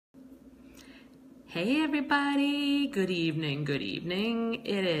Hey everybody, good evening, good evening.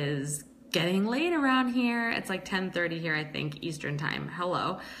 It is getting late around here. It's like 10:30 here, I think, Eastern time.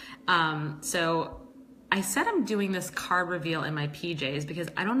 Hello. So I said I'm doing this card reveal in my PJs because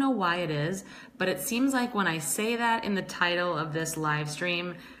I don't know why it is, but it seems like when I say that in the title of this live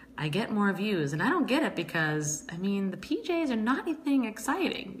stream, I get more views, and I don't get it because, I mean, the PJs are not anything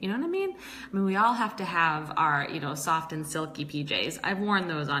exciting. You know what I mean? I mean, we all have to have our, soft and silky PJs. I've worn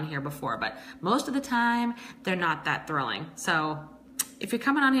those on here before, but most of the time, they're not that thrilling. So if you're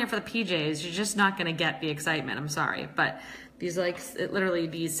coming on here for the PJs, you're just not going to get the excitement. I'm sorry. But these,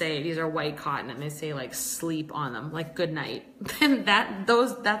 these are white cotton, and they say, sleep on them, like good night. And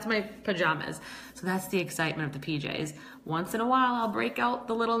that's my pajamas. So that's the excitement of the PJs. Once in a while, I'll break out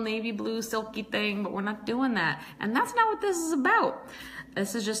the little navy blue silky thing, but we're not doing that. And that's not what this is about.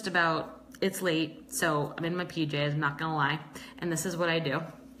 This is just about, it's late, so I'm in my PJs, I'm not gonna lie. And this is what I do.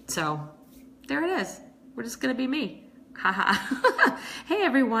 So there it is. We're just gonna be me. Haha. Hey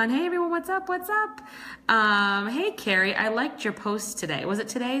everyone, what's up, hey Carrie, I liked your post today. Was it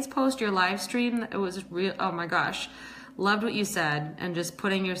today's post, your live stream? It was real, oh my gosh. Loved what you said, and just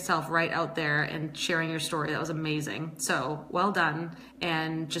putting yourself right out there and sharing your story. That was amazing. So well done,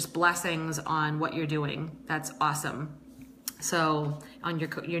 and just blessings on what you're doing. That's awesome. So on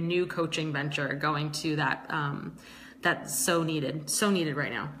your new coaching venture, going to that, that's so needed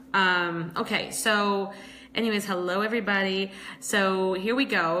right now. Okay, so anyways, hello everybody. So here we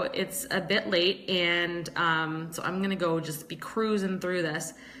go. It's a bit late, and so I'm gonna go just be cruising through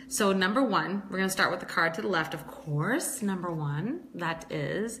this. So number one, we're gonna start with the card to the left, of course. Number one, that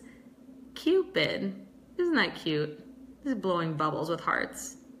is Cupid. Isn't that cute? He's blowing bubbles with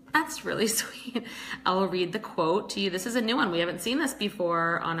hearts. That's really sweet. I will read the quote to you. This is a new one. We haven't seen this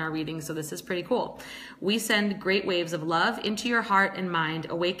before on our reading, so this is pretty cool. We send great waves of love into your heart and mind,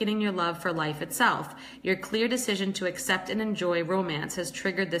 awakening your love for life itself. Your clear decision to accept and enjoy romance has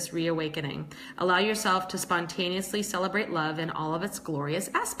triggered this reawakening. Allow yourself to spontaneously celebrate love in all of its glorious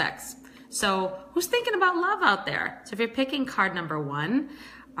aspects. So who's thinking about love out there? So if you're picking card number one,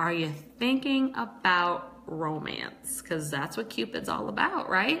 are you thinking about romance? Because that's what Cupid's all about,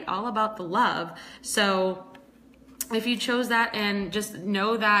 right? All about the love. So if you chose that, and just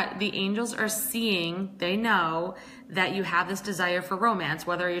know that the angels are seeing, they know that you have this desire for romance,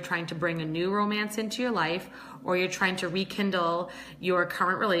 whether you're trying to bring a new romance into your life or you're trying to rekindle your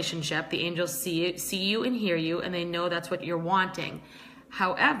current relationship. The angels see you and hear you, and they know that's what you're wanting.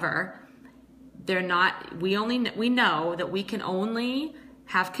 However, they're not, we know that we can only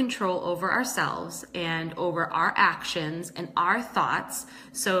have control over ourselves and over our actions and our thoughts.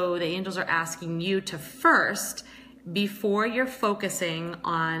 So the angels are asking you to first, before you're focusing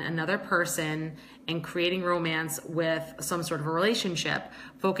on another person and creating romance with some sort of a relationship,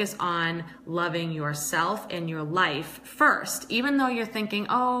 focus on loving yourself and your life first. Even though you're thinking,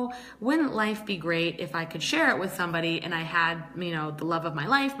 oh, wouldn't life be great if I could share it with somebody and I had, the love of my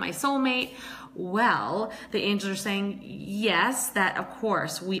life, my soulmate? Well, the angels are saying, yes, that of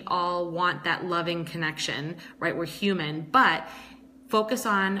course we all want that loving connection, right? We're human, but focus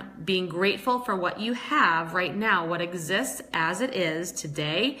on being grateful for what you have right now, what exists as it is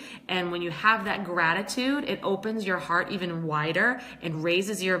today. And when you have that gratitude, it opens your heart even wider and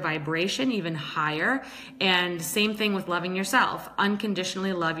raises your vibration even higher. And same thing with loving yourself.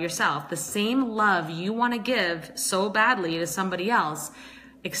 Unconditionally love yourself. The same love you want to give so badly to somebody else,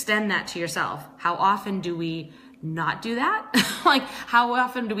 extend that to yourself. How often do we not do that? How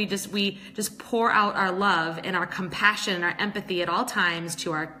often do we just pour out our love and our compassion and our empathy at all times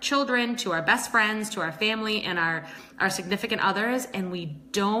to our children, to our best friends, to our family, and our significant others, and we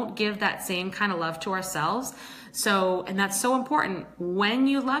don't give that same kind of love to ourselves? So, and that's so important. When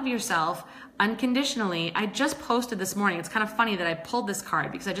you love yourself unconditionally, I just posted this morning, it's kind of funny that I pulled this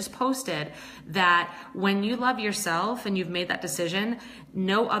card because I just posted that when you love yourself and you've made that decision,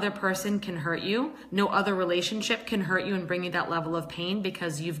 no other person can hurt you. No other relationship can hurt you and bring you that level of pain,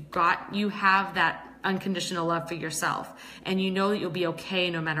 because you have that unconditional love for yourself, and you know that you'll be okay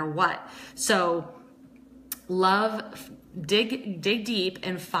no matter what. So dig deep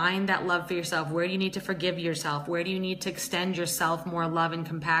and find that love for yourself. Where do you need to forgive yourself? Where do you need to extend yourself more love and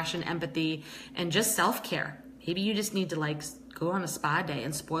compassion, empathy, and just self-care? Maybe you just need to go on a spa day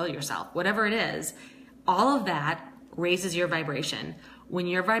and spoil yourself. Whatever it is, all of that raises your vibration. When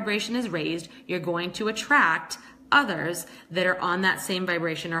your vibration is raised, you're going to attract others that are on that same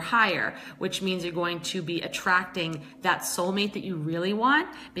vibration or higher, which means you're going to be attracting that soulmate that you really want,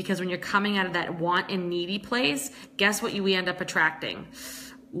 because when you're coming out of that want and needy place, guess what we end up attracting?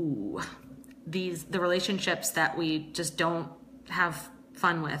 Ooh, the relationships that we just don't have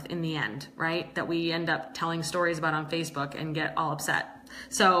fun with in the end, right? That we end up telling stories about on Facebook and get all upset.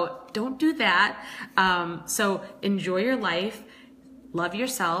 So don't do that. So enjoy your life, love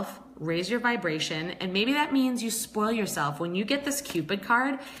yourself, raise your vibration, and maybe that means you spoil yourself. When you get this Cupid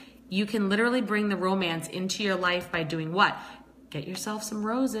card, you can literally bring the romance into your life by doing what? Get yourself some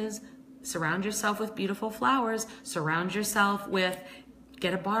roses, surround yourself with beautiful flowers, surround yourself with,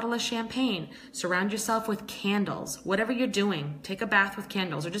 get a bottle of champagne, surround yourself with candles, whatever you're doing, take a bath with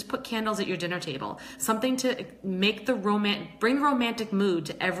candles or just put candles at your dinner table, something to make the bring romantic mood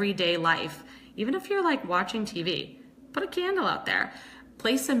to everyday life. Even if you're like watching TV, put a candle out there,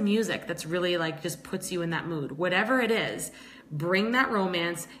 play some music that's really like just puts you in that mood, whatever it is, bring that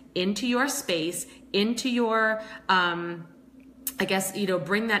romance into your space, into your, I guess,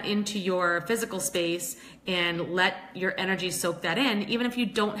 bring that into your physical space and let your energy soak that in, even if you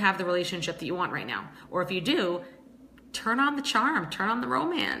don't have the relationship that you want right now. Or if you do, turn on the charm, turn on the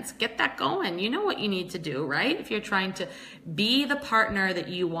romance, get that going. You know what you need to do, right? If you're trying to be the partner that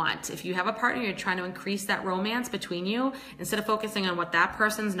you want, if you have a partner, you're trying to increase that romance between you, instead of focusing on what that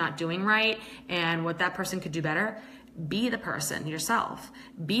person's not doing right and what that person could do better, be the person yourself.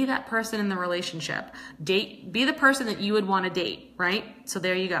 Be that person in the relationship. Be the person that you would want to date, right? So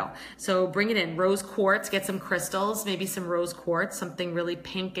there you go. So bring it in. Rose quartz, get some crystals, maybe some rose quartz, something really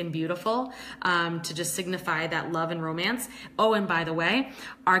pink and beautiful, to just signify that love and romance. Oh, and by the way,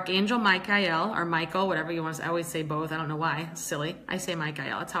 Archangel Michael, or Michael, whatever you want to say. I always say both. I don't know why. It's silly. I say Michael.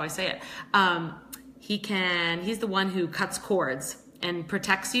 That's how I say it. He's the one who cuts cords and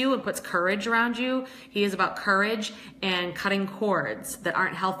protects you and puts courage around you. He is about courage and cutting cords that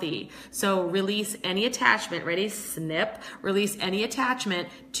aren't healthy. So release any attachment, ready, snip, release any attachment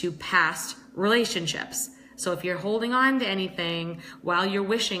to past relationships. So if you're holding on to anything while you're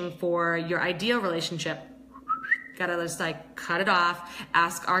wishing for your ideal relationship, gotta just like cut it off.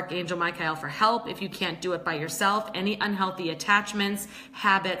 Ask Archangel Michael for help if you can't do it by yourself. Any unhealthy attachments,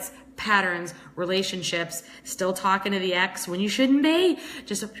 habits, patterns, relationships, still talking to the ex when you shouldn't be,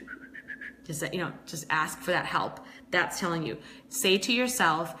 just ask for that help. That's telling you. Say to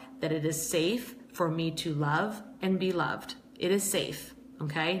yourself that it is safe for me to love and be loved. It is safe.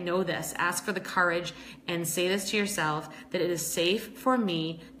 Okay, know this. Ask for the courage and say this to yourself, that it is safe for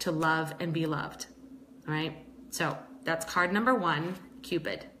me to love and be loved. All right, so that's card number 1,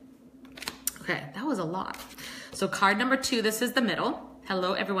 Cupid. Okay, that was a lot. So card number 2, this is the middle.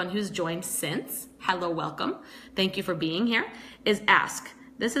 Hello, everyone who's joined since. Hello, welcome. Thank you for being here. Is ask.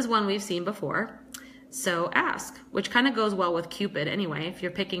 This is one we've seen before. So ask, which kind of goes well with Cupid anyway, if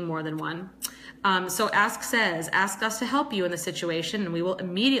you're picking more than one. So ask says, ask us to help you in the situation and we will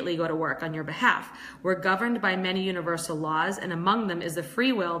immediately go to work on your behalf. We're governed by many universal laws, and among them is the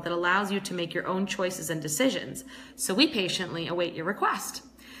free will that allows you to make your own choices and decisions. So we patiently await your request.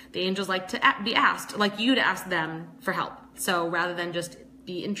 The angels like to be asked, like you to ask them for help. So rather than just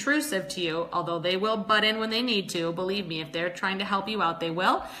be intrusive to you, although they will butt in when they need to, believe me, if they're trying to help you out, they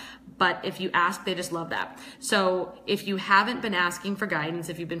will. But if you ask, they just love that. So if you haven't been asking for guidance,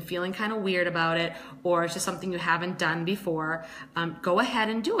 if you've been feeling kind of weird about it, or it's just something you haven't done before, go ahead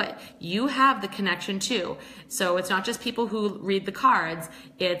and do it. You have the connection too. So it's not just people who read the cards.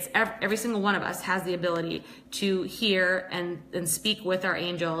 It's every single one of us has the ability to hear and speak with our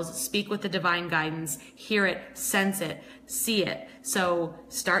angels, speak with the divine guidance, hear it, sense it, see it. So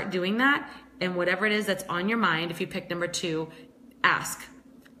start doing that. And whatever it is that's on your mind, if you pick number 2, ask.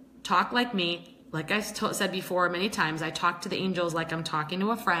 Talk like me. Like I said before many times, I talk to the angels like I'm talking to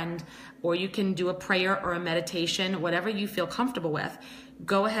a friend, or you can do a prayer or a meditation, whatever you feel comfortable with.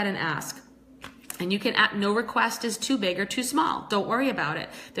 Go ahead and ask. And you can, no request is too big or too small. Don't worry about it.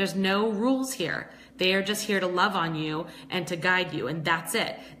 There's no rules here. They are just here to love on you and to guide you, and that's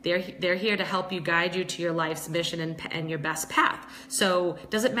it. They're here to help you, guide you to your life's mission and your best path. So it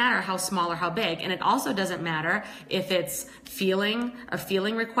doesn't matter how small or how big, and it also doesn't matter if it's a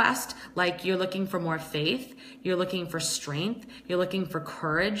feeling request, like you're looking for more faith, you're looking for strength, you're looking for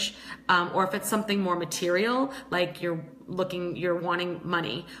courage, or if it's something more material, like you're wanting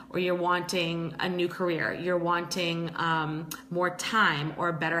money, or you're wanting a new career, you're wanting more time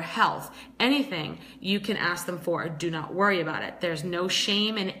or better health, anything you can ask them for. Do not worry about it. There's no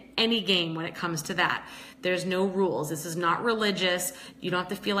shame in any game when it comes to that. There's no rules. This is not religious. You don't have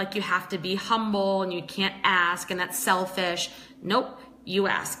to feel like you have to be humble and you can't ask and that's selfish. Nope. You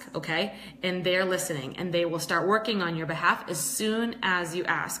ask, okay? And they're listening, and they will start working on your behalf as soon as you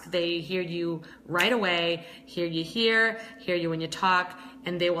ask. They hear you right away, hear you when you talk,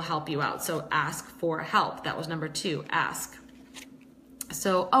 and they will help you out. So ask for help. That was number 2, ask.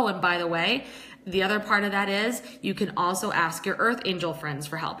 So, oh, and by the way, The other part of that is you can also ask your earth angel friends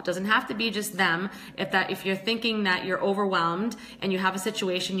for help. It doesn't have to be just them. If you're thinking that you're overwhelmed and you have a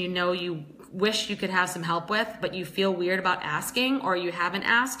situation you know you wish you could have some help with, but you feel weird about asking, or you haven't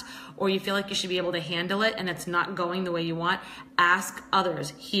asked, or you feel like you should be able to handle it and it's not going the way you want, ask others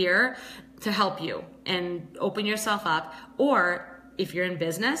here to help you and open yourself up. Or if you're in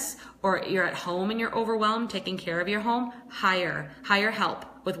business or you're at home and you're overwhelmed taking care of your home, hire help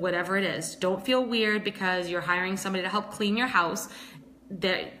with whatever it is. Don't feel weird because you're hiring somebody to help clean your house.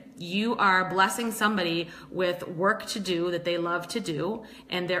 That you are blessing somebody with work to do that they love to do,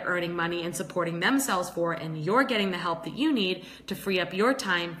 and they're earning money and supporting themselves for it, and you're getting the help that you need to free up your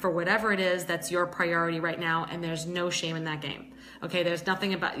time for whatever it is that's your priority right now, and there's no shame in that game. Okay, there's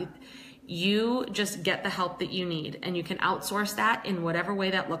nothing about you, just get the help that you need, and you can outsource that in whatever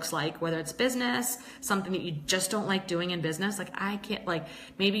way that looks like, whether it's business, something that you just don't like doing in business. Like I can't, like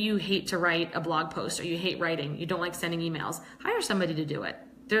maybe you hate to write a blog post, or you hate writing, you don't like sending emails, hire somebody to do it.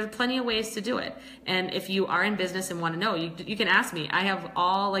 There's plenty of ways to do it. And if you are in business and want to know, you can ask me. I have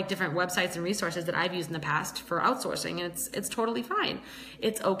all like different websites and resources that I've used in the past for outsourcing, and it's totally fine.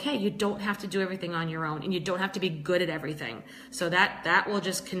 It's okay. You don't have to do everything on your own, and you don't have to be good at everything. So that will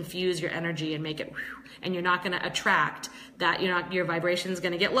just confuse your energy and make it, and you're not going to attract that. Your vibration is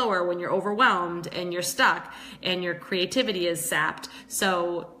going to get lower when you're overwhelmed and you're stuck and your creativity is sapped.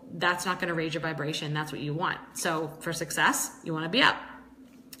 So that's not going to raise your vibration. That's what you want. So for success, you want to be up.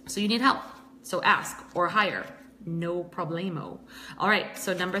 So you need help. So ask or hire. No problemo. All right.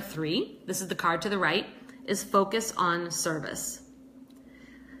 So number 3, this is the card to the right, is focus on service.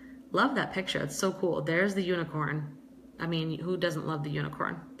 Love that picture. It's so cool. There's the unicorn. I mean, who doesn't love the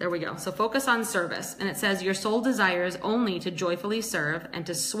unicorn? There we go. So focus on service. And it says your soul desires only to joyfully serve and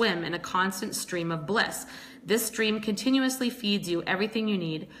to swim in a constant stream of bliss. This stream continuously feeds you everything you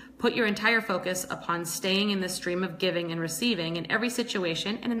need. Put your entire focus upon staying in the stream of giving and receiving in every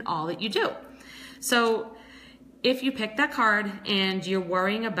situation and in all that you do. So if you pick that card and you're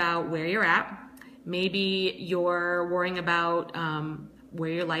worrying about where you're at, maybe you're worrying about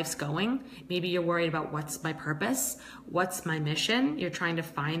where your life's going. Maybe you're worried about what's my purpose, what's my mission. You're trying to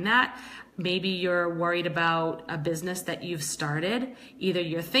find that. Maybe you're worried about a business that you've started. Either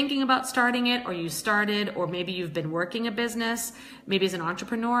you're thinking about starting it, or you started, or maybe you've been working a business, maybe as an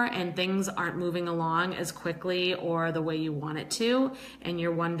entrepreneur, and things aren't moving along as quickly or the way you want it to, and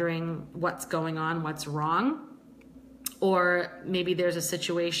you're wondering what's going on, what's wrong. Or maybe there's a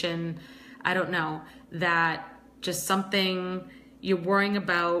situation, I don't know, that just something you're worrying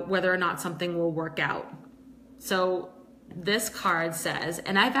about whether or not something will work out. So this card says,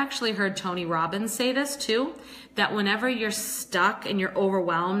 and I've actually heard Tony Robbins say this too, that whenever you're stuck and you're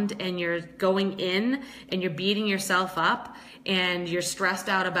overwhelmed and you're going in and you're beating yourself up and you're stressed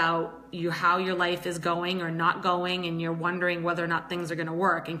out about how your life is going or not going, and you're wondering whether or not things are going to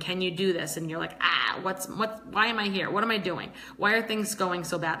work and can you do this, and you're like, why am I here? What am I doing? Why are things going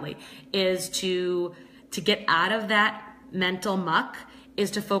so badly? Is to get out of that mental muck,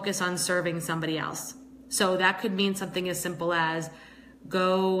 is to focus on serving somebody else. So that could mean something as simple as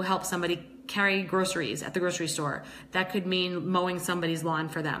go help somebody carry groceries at the grocery store. That could mean mowing somebody's lawn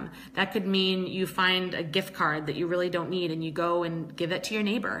for them. That could mean you find a gift card that you really don't need and you go and give it to your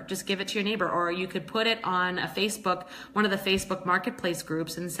neighbor. Just give it to your neighbor. Or you could put it on a Facebook, one of the Facebook marketplace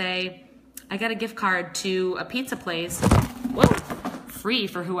groups, and say, I got a gift card to a pizza place. Whoa. Free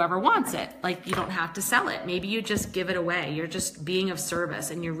for whoever wants it. Like, you don't have to sell it. Maybe you just give it away. You're just being of service,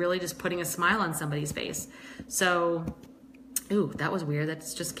 and you're really just putting a smile on somebody's face. So, ooh, that was weird. That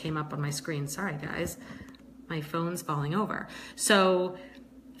just came up on my screen. Sorry, guys. My phone's falling over. So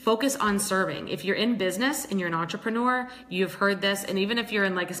focus on serving. If you're in business and you're an entrepreneur, you've heard this. And even if you're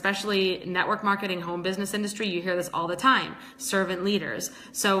in, like, especially network marketing, home business industry, you hear this all the time. Servant leaders.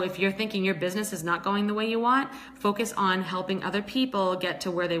 So if you're thinking your business is not going the way you want, focus on helping other people get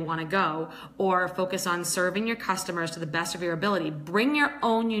to where they want to go, or focus on serving your customers to the best of your ability. Bring your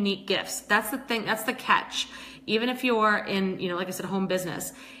own unique gifts. That's the thing. That's the catch. Even if you're in, like I said, home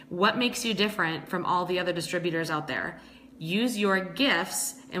business, what makes you different from all the other distributors out there? Use your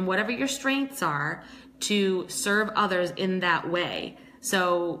gifts and whatever your strengths are to serve others in that way.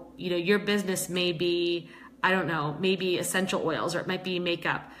 So, your business may be, I don't know, maybe essential oils, or it might be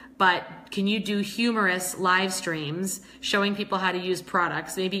makeup, but can you do humorous live streams showing people how to use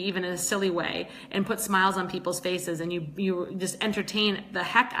products, maybe even in a silly way, and put smiles on people's faces, and you just entertain the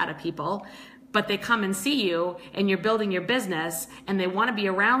heck out of people, but they come and see you and you're building your business and they want to be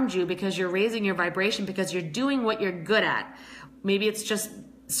around you because you're raising your vibration, because you're doing what you're good at. Maybe it's just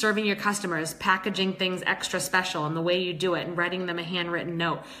serving your customers, packaging things extra special and the way you do it and writing them a handwritten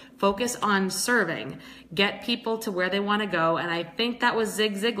note. Focus on serving. Get people to where they want to go. And I think that was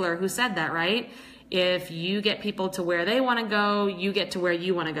Zig Ziglar who said that, right? If you get people to where they want to go, you get to where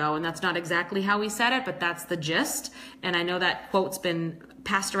you want to go. And that's not exactly how he said it, but that's the gist. And I know that quote's been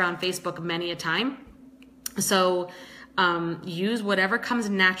passed around Facebook many a time. So use whatever comes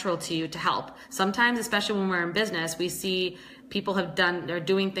natural to you to help. Sometimes, especially when we're in business, we see people they're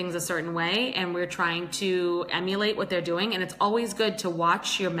doing things a certain way and we're trying to emulate what they're doing. And it's always good to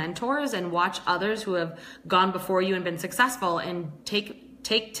watch your mentors and watch others who have gone before you and been successful and take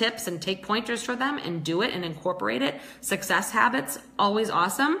tips and take pointers for them and do it and incorporate it. Success habits, always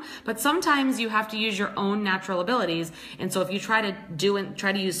awesome. But sometimes you have to use your own natural abilities. And so if you try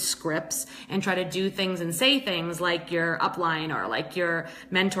to use scripts and try to do things and say things like your upline or like your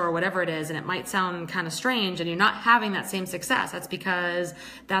mentor or whatever it is, and it might sound kind of strange and you're not having that same success, that's because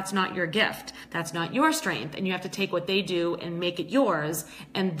that's not your gift. That's not your strength. And you have to take what they do and make it yours.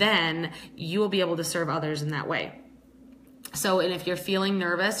 And then you will be able to serve others in that way. So, and if you're feeling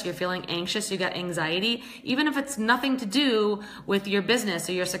nervous, you're feeling anxious, you got anxiety, even if it's nothing to do with your business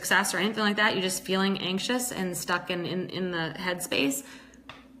or your success or anything like that, you're just feeling anxious and stuck in the headspace,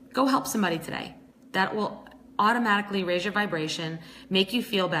 go help somebody today. That will automatically raise your vibration, make you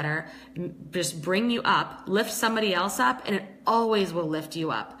feel better, just bring you up, lift somebody else up, and it always will lift you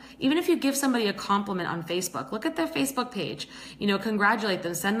up. Even if you give somebody a compliment on Facebook, look at their Facebook page, congratulate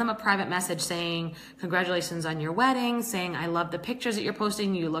them, send them a private message saying, congratulations on your wedding, saying, I love the pictures that you're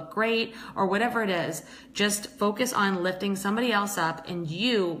posting, you look great, or whatever it is. Just focus on lifting somebody else up and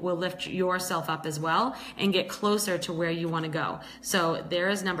you will lift yourself up as well and get closer to where you want to go. So there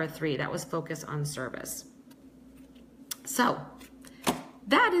is number 3, that was focus on service. So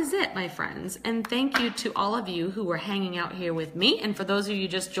that is it, my friends. And thank you to all of you who were hanging out here with me. And for those of you who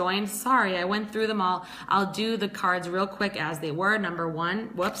just joined, sorry, I went through them all. I'll do the cards real quick as they were. Number one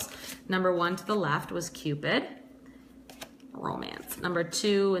to the left was Cupid, romance. Number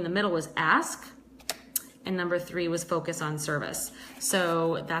 2 in the middle was ask. And number 3 was focus on service.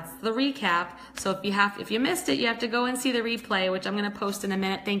 So that's the recap. So if you missed it, you have to go and see the replay, which I'm going to post in a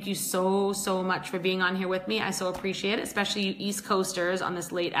minute. Thank you so much for being on here with me. I so appreciate it, especially you East Coasters on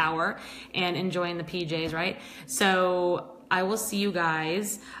this late hour and enjoying the PJs, right? So I will see you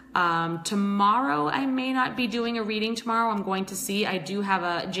guys tomorrow. I may not be doing a reading tomorrow. I'm going to see. I do have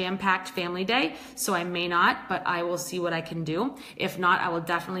a jam-packed family day, so I may not, but I will see what I can do. If not, I will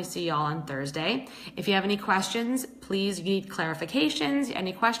definitely see y'all on Thursday. If you have any questions, please, you need clarifications,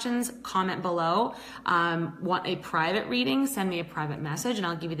 any questions, comment below. Want a private reading, send me a private message and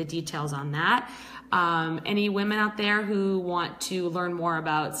I'll give you the details on that. Any women out there who want to learn more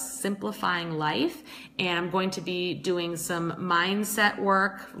about simplifying life, and I'm going to be doing some mindset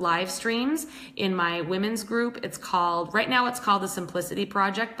work live streams in my women's group. Right now it's called the Simplicity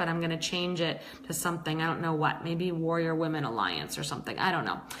Project, but I'm going to change it to something, I don't know what, maybe Warrior Women Alliance or something, I don't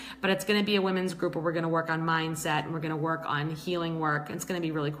know. But it's going to be a women's group where we're going to work on mindset and we're going to work on healing work. It's going to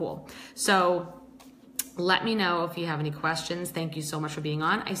be really cool. So let me know if you have any questions. Thank you so much for being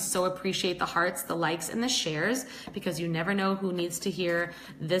on. I so appreciate the hearts, the likes, and the shares, because you never know who needs to hear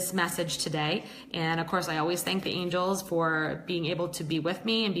this message today. And of course, I always thank the angels for being able to be with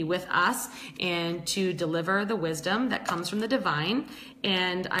me and be with us and to deliver the wisdom that comes from the divine.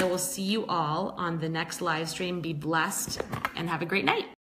 And I will see you all on the next live stream. Be blessed and have a great night.